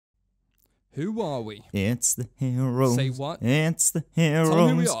Who are we? It's the heroes. Say what? It's the heroes. Tell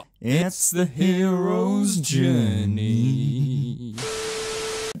me who we are. It's the hero's journey.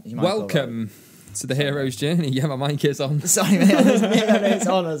 Welcome to the hero's journey. Yeah, my mic is on. Sorry, mate. It's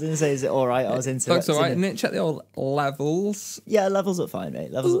on. I was going to say, is it all right? I was into it. Looks all right, isn't it? Check the old levels. Yeah, levels look fine,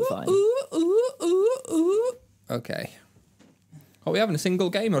 mate. Levels look fine. Okay. Are we having a single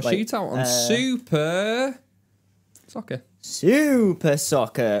game or Wait, shootout on Super Soccer? Super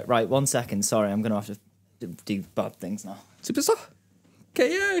Soccer. Right, 1 second. Sorry, I'm going to have to do bad things now. Super Soccer?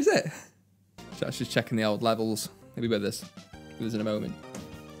 Okay, yeah, is it? So I was just checking the old levels. Maybe with us. With us in a moment.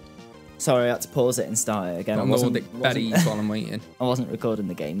 Sorry, I had to pause it and start it again. Got Nordic berries while I'm waiting. I wasn't recording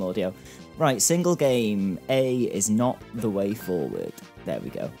the game audio. Right, single game. A is not the way forward. There we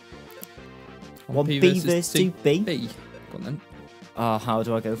go. 1B versus 2B. B. Go on then. Oh, how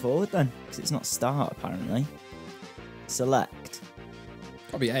do I go forward then? Because it's not start, apparently. Select.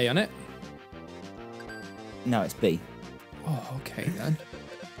 Got to be A on it. No, it's B. Oh, okay then.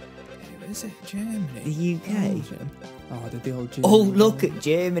 Who is it? Germany? The UK. Oh, did the old Germany. Oh, look at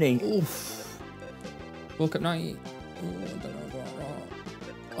Germany. Oof. World Cup 90. Oh, I don't know about that.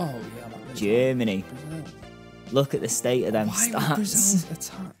 Oh, yeah, man. Germany. Brazil. Look at the state of them Why would Brazil's stats.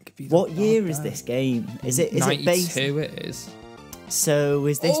 attack be What that year bad is then? this game? Is it 92 based? it is. So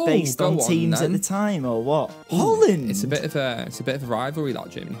is this Oh, based go on on, teams then. at the time or what? Holland. It's a bit of a rivalry, that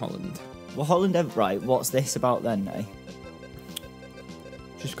Germany Holland. Well, Holland. Right. What's this about then, eh?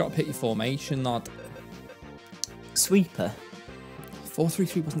 Just got to pick your formation, lad. Sweeper.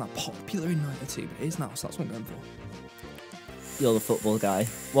 4-3-3 wasn't that popular in 92, but it is now, so that's what I'm going for. You're the football guy.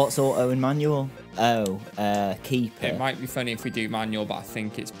 What's auto and manual? Oh, keeper. It might be funny if we do manual, but I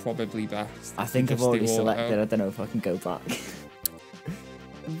think it's probably best. I think I've already selected. I don't know if I can go back.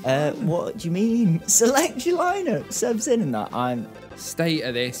 What do you mean? Select your lineup. Seb's in and that. I'm State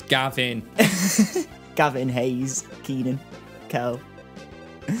of this, Gavin. Gavin, Hayes, Keenan, Kel.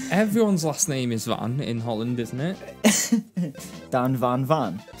 Everyone's last name is Van in Holland, isn't it? Dan Van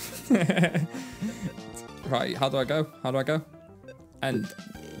Van. Right, how do I go? And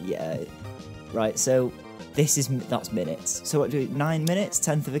Yeah. Right, so that's minutes. So what do we 9 minutes,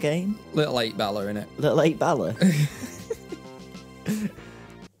 10th of a game? little 8 Bella in it. Little 8 Bella.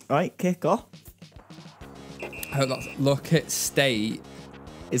 Right, kick off. Look at state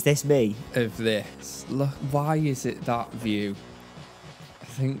Is this me? of this. Look, why is it that view? I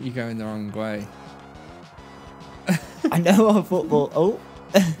think you're going the wrong way. I know our football. Oh.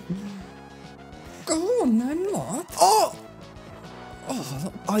 Go on then, lad. Oh!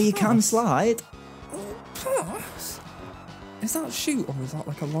 Oh, Oh, you can slide. Oh, pass. Is that shoot or is that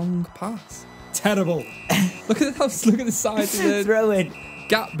like a long pass? Terrible. Look at the side of the Throw in.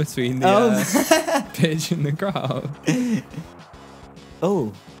 gap between the pitch and the crowd.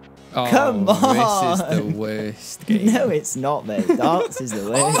 Oh. Oh, Come on. This is the worst game. No, it's not, mate. Darts is the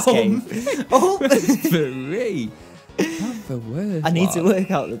worst game. Oh, three. Not the worst. I need to lad.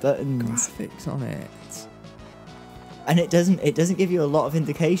 work out the buttons. Graphics on it. And it doesn't give you a lot of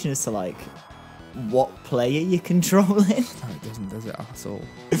indication as to like what player you're controlling. No, it doesn't, does it at all?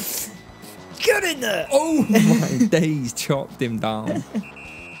 Get in there! Oh my days, chopped him down.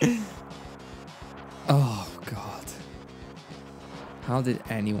 Oh god. How did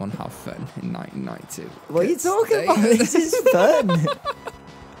anyone have fun in 1992? What are you talking about? This is fun.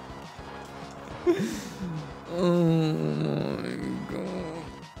 Oh my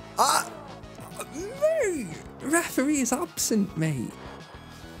god. Mate! Referee is absent, mate.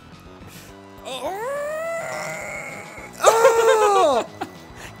 Oh!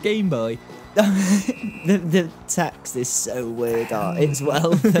 Game Boy. the text is so weird art. It's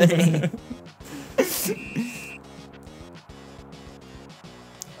well funny.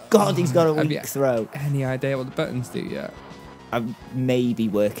 God, he's got a Have weak you throw. Any idea what the buttons do yet? I'm maybe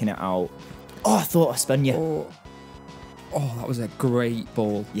working it out. Oh, I thought I spun you. Oh, that was a great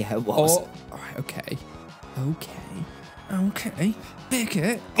ball. Yeah, it was. Oh, all right, okay. Pick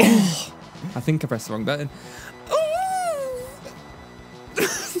it. Oh, I think I pressed the wrong button.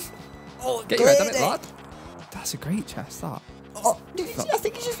 Oh, Get your head on it, lad. That's a great chest, that. Oh, I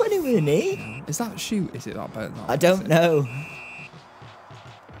think he just went in with a knee. Is that shoot? Is it that button? I don't know.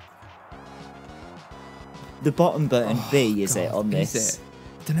 The bottom button B, is it, on this? Is it?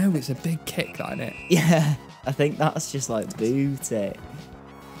 I don't know, it's a big kick, that, isn't it? Yeah, I think that's just like boot it.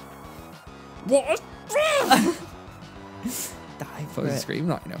 What? Dive I for was it. screaming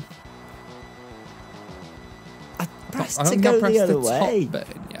that, you know. I pressed I to don't go press the other top way.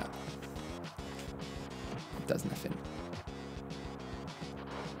 button, yeah. It does nothing.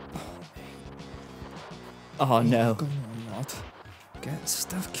 Oh no. Go on, lad. Get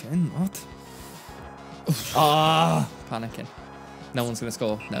stuck in, lad. Ah, Panicking. No one's going to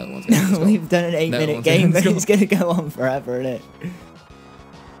score. No one's going to score. we've done an 8-minute game, but it's going to go on forever, isn't it?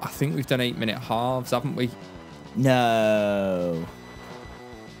 I think we've done 8-minute halves, haven't we? No.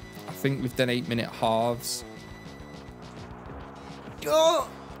 I think we've done 8-minute halves. Oh!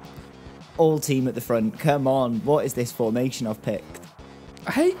 All team at the front. Come on. What is this formation I've picked?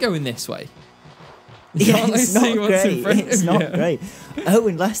 I hate going this way. Yeah, it's not great. It's not you. great. Oh,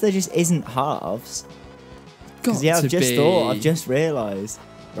 unless there just isn't halves. Because yeah, I've just thought. I've just realised.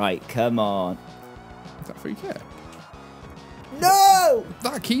 Right, come on. Is that free kick? No!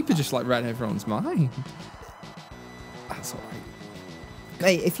 That keeper just like read everyone's mind. That's alright.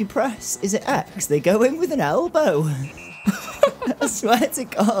 Mate, if you press, is it X? They go in with an elbow. I swear to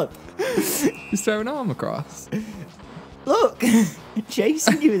God. Just throw an arm across. Look,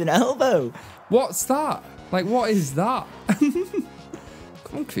 chasing you with an elbow. What's that? Like, what is that? Come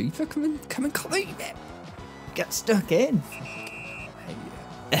on, keeper, come and clean it. Get stuck in.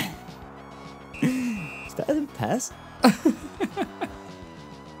 It's better than Pez.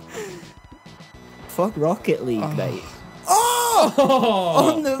 Fuck Rocket League, mate.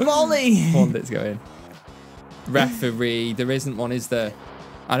 Oh! On the volley! One that's going. Referee, there isn't one, is there?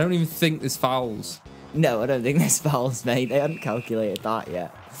 I don't even think there's fouls. No, I don't think there's fouls, mate. They hadn't calculated that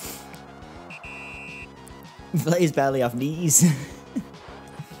yet. Players barely have knees.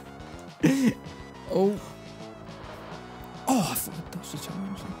 Oh. Oh, I thought that was a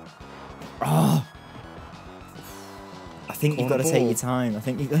challenge. Oh. I think you've got to take your time. I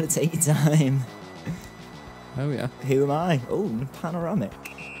think you've got to take your time. Oh, yeah. Who am I? Oh, panoramic.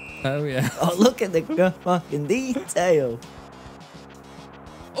 Oh, yeah. Oh, look at the fucking detail.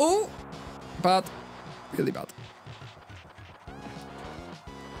 Oh! Bad. Really bad.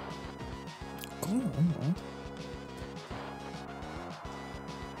 Come on, man.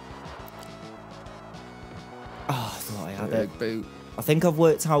 Oh, I thought I had Big it. boot. I think I've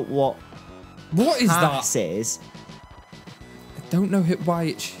worked out what What is pass that? is. I don't know why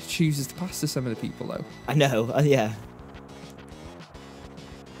it chooses to pass to some of the people, though. I know, yeah.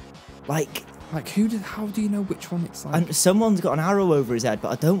 Like, how do you know which one it's like? and someone's got an arrow over his head,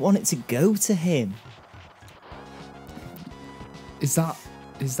 but I don't want it to go to him. Is that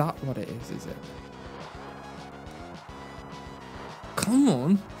what it is it? Come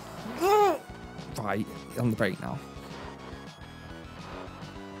on. Right, on the break now.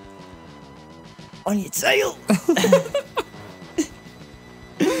 On your tail!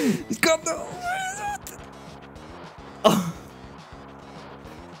 He's got the... Oh.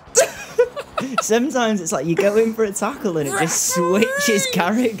 Sometimes it's like you go in for a tackle and it just switches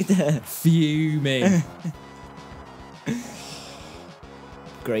character. Fuming.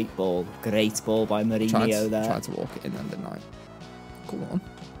 Great ball by Mourinho there. Tried to walk it in then, didn't I? Go on.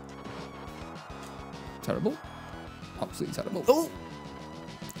 Terrible. Absolutely terrible. Oh!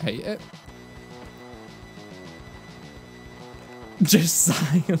 Hate it. Just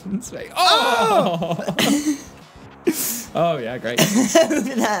silence, mate. Oh! Oh, yeah, great. Over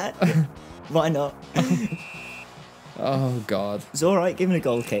there. Why not? Oh, God. It's alright giving a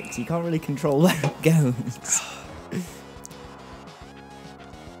goal kick, so you can't really control where it goes.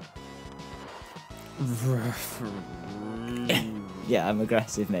 Yeah, I'm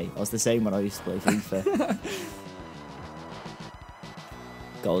aggressive, mate. I was the same when I used to play FIFA.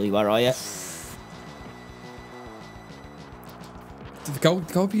 Goalie, where are you? The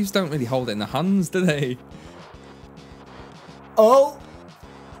goalkeepers don't really hold it in their hands, do they? Oh!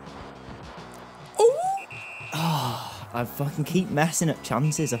 Oh! I fucking keep messing up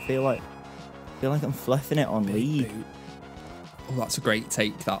chances. I feel like I'm fluffing it on league. Boot. Oh, that's a great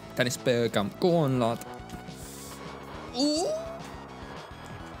take, that. Dennis Bergkamp. Go on, lad. Ooh.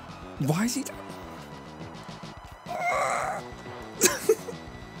 Why is he doing...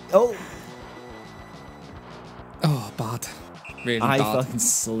 Oh! Oh, bad. Really I bad. fucking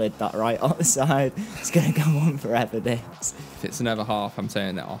slid that right on the side. It's gonna go on forever, this. If it's another half, I'm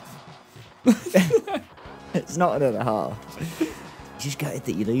turning it off. It's not another half. Just gutted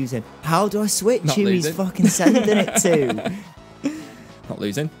that you're losing. How do I switch Not who losing. he's fucking sending it to? Not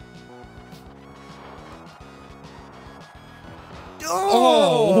losing.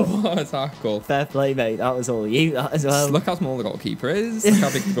 Oh! What a tackle. Fair play, mate. That was all you, that as well. Look how small the goalkeeper is. Look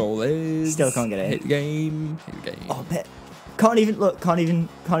how big the goal is. Still can't get it. Hit the game. Hit the game. Oh, bet. Can't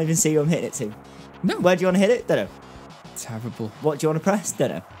even see who I'm hitting it to. No. Where do you want to hit it? Don't know. Terrible. What do you want to press? Don't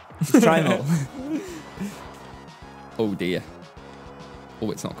know. Just try them all. Oh, dear.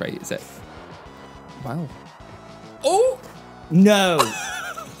 Oh, it's not great, is it? Wow. Oh! No!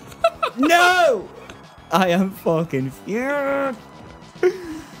 No! I am fucking furious.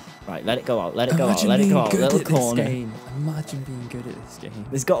 Right, Right, let it go out. Let it go out. Imagine Let it being go out. good Little at this corner. game. Imagine being good at this game.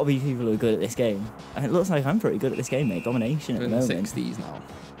 There's got to be people who are good at this game. And it looks like I'm pretty good at this game, mate. Domination at We're the in the moment. 60s now.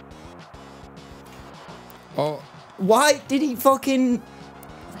 Oh. Why did he fucking...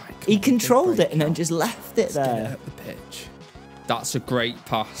 Right, He come on, controlled big it and then break just left it Let's get it there. up the pitch. That's a great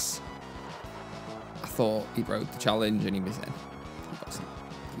pass. I thought he broke the challenge and he was in. He wasn't.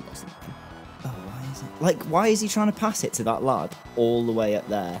 He wasn't in. Oh, why is it? Like, why is he trying to pass it to that lad all the way up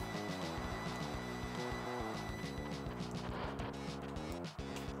there?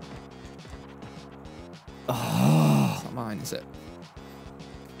 Oh, It's not mine, is it?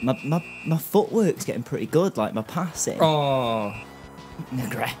 my footwork's getting pretty good. Like my passing, Oh.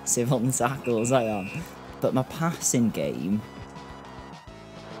 aggressive on tackles I am, but my passing game.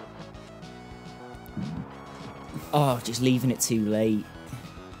 Oh, just leaving it too late.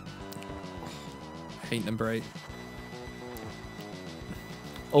 Hate number 8.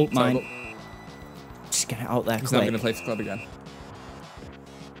 Oh, mine. Just get it out there He's quick. never going to play for the club again.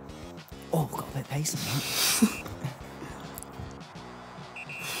 Oh, got a bit of pace on that.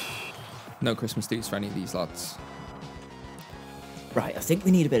 No Christmas dues for any of these lads. Right, I think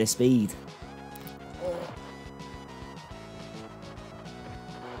we need a bit of speed.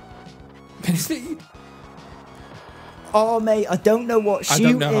 Bit of speed. Oh, mate, I don't know what shoot is.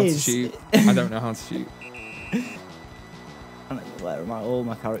 I don't know how to shoot. I don't know how to shoot. Where are all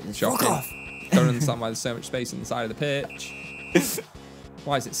my characters? Shocking. Fuck off! Don't understand why there's so much space on the side of the pitch.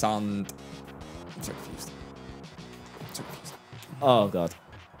 Why is it sand? I'm so confused. I'm so confused. Oh, God.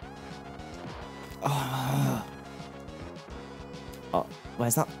 Oh. Oh,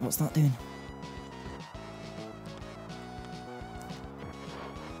 where's that? What's that doing?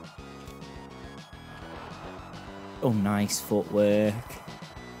 Oh, nice footwork.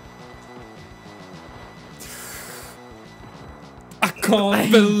 I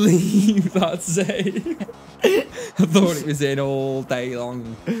can't believe that save. I thought it was in all day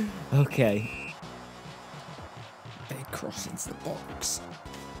long. Okay. Big cross into the box.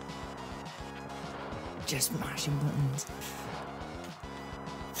 Just mashing buttons.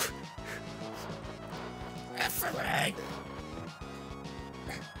 Referee.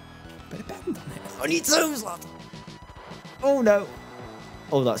 Bit of bend on it. On your toes, lad. Oh, no.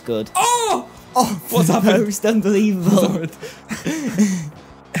 Oh, that's good. Oh! Oh, What's happened? Most unbelievable. What's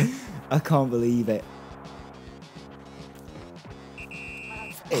happened? I can't believe it.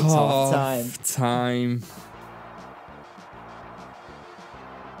 It's half time. Time.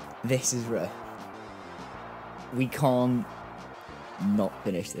 This is rough. We can't not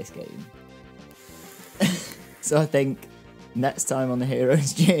finish this game. So I think next time on the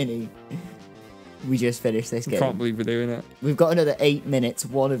hero's journey, we just finish this I game. can't believe we're doing it. We've got another 8 minutes.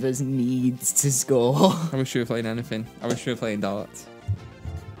 One of us needs to score. I wish we were playing anything. I wish we were playing darts.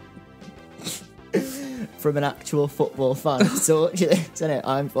 From an actual football fan, torture this, isn't it?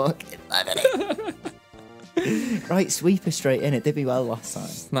 I'm fucking loving it. Right, sweeper straight in. It did me well last time.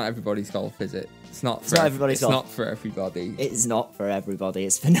 It's not everybody's golf, is it? It's not for not everybody's It's golf. not for everybody. It's not for everybody.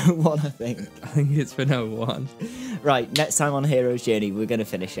 It's for no one, I think. I think it's for no one. Right, next time on Hero's Journey, we're gonna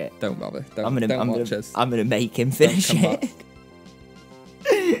finish it. Don't bother. Don't, I'm don't watch us. gonna make him finish come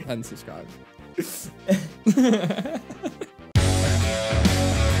it. And subscribe.